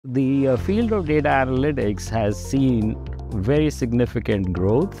The field of data analytics has seen very significant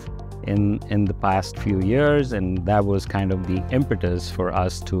growth in the past few years, and that was kind of the impetus for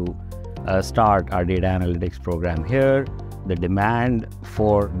us to start our data analytics program here. The demand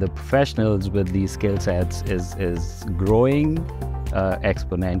for the professionals with these skill sets is growing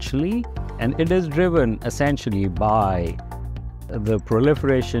exponentially, and it is driven essentially by the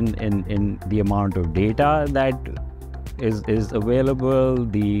proliferation in the amount of data that is available,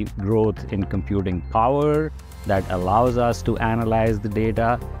 the growth in computing power that allows us to analyze the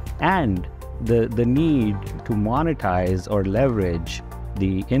data, and the need to monetize or leverage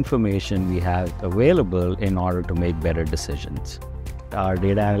the information we have available in order to make better decisions. Our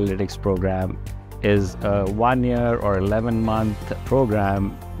data analytics program is a 1-year or 11-month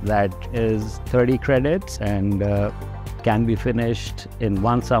program that is 30 credits and can be finished in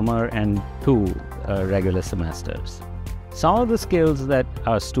 1 summer and 2 regular semesters. Some of the skills that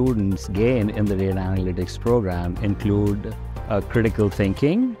our students gain in the data analytics program include critical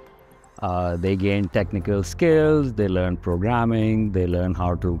thinking. They gain technical skills, they learn programming, they learn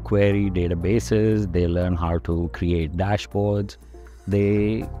how to query databases, they learn how to create dashboards.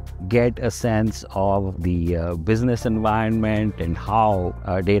 They get a sense of the business environment and how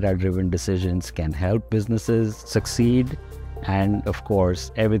data-driven decisions can help businesses succeed. And of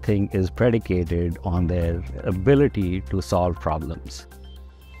course, everything is predicated on their ability to solve problems.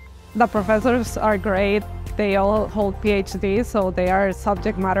 The professors are great. They all hold PhDs, so they are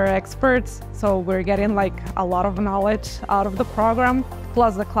subject matter experts. So we're getting a lot of knowledge out of the program.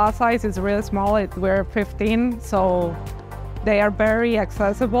 Plus the class size is really small. We're 15, so they are very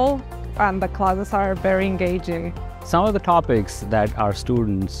accessible and the classes are very engaging. Some of the topics that our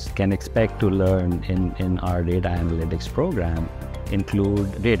students can expect to learn in our data analytics program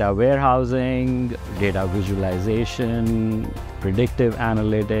include data warehousing, data visualization, predictive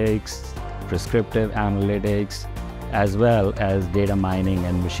analytics, prescriptive analytics, as well as data mining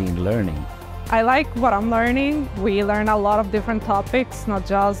and machine learning. I like what I'm learning. We learn a lot of different topics, not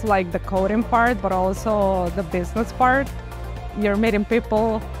just the coding part, but also the business part. You're meeting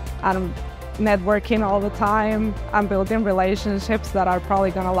people and networking all the time and building relationships that are probably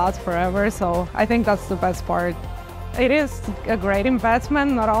going to last forever. So I think that's the best part. It is a great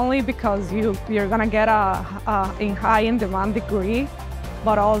investment, not only because you're going to get a high in demand degree,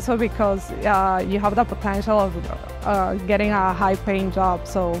 but also because you have the potential of getting a high paying job.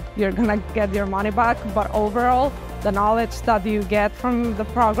 So you're going to get your money back. But overall, the knowledge that you get from the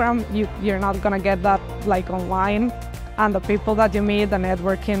program, you're not going to get that online. And the people that you meet, the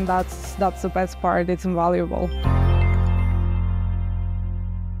networking, that's the best part. It's invaluable.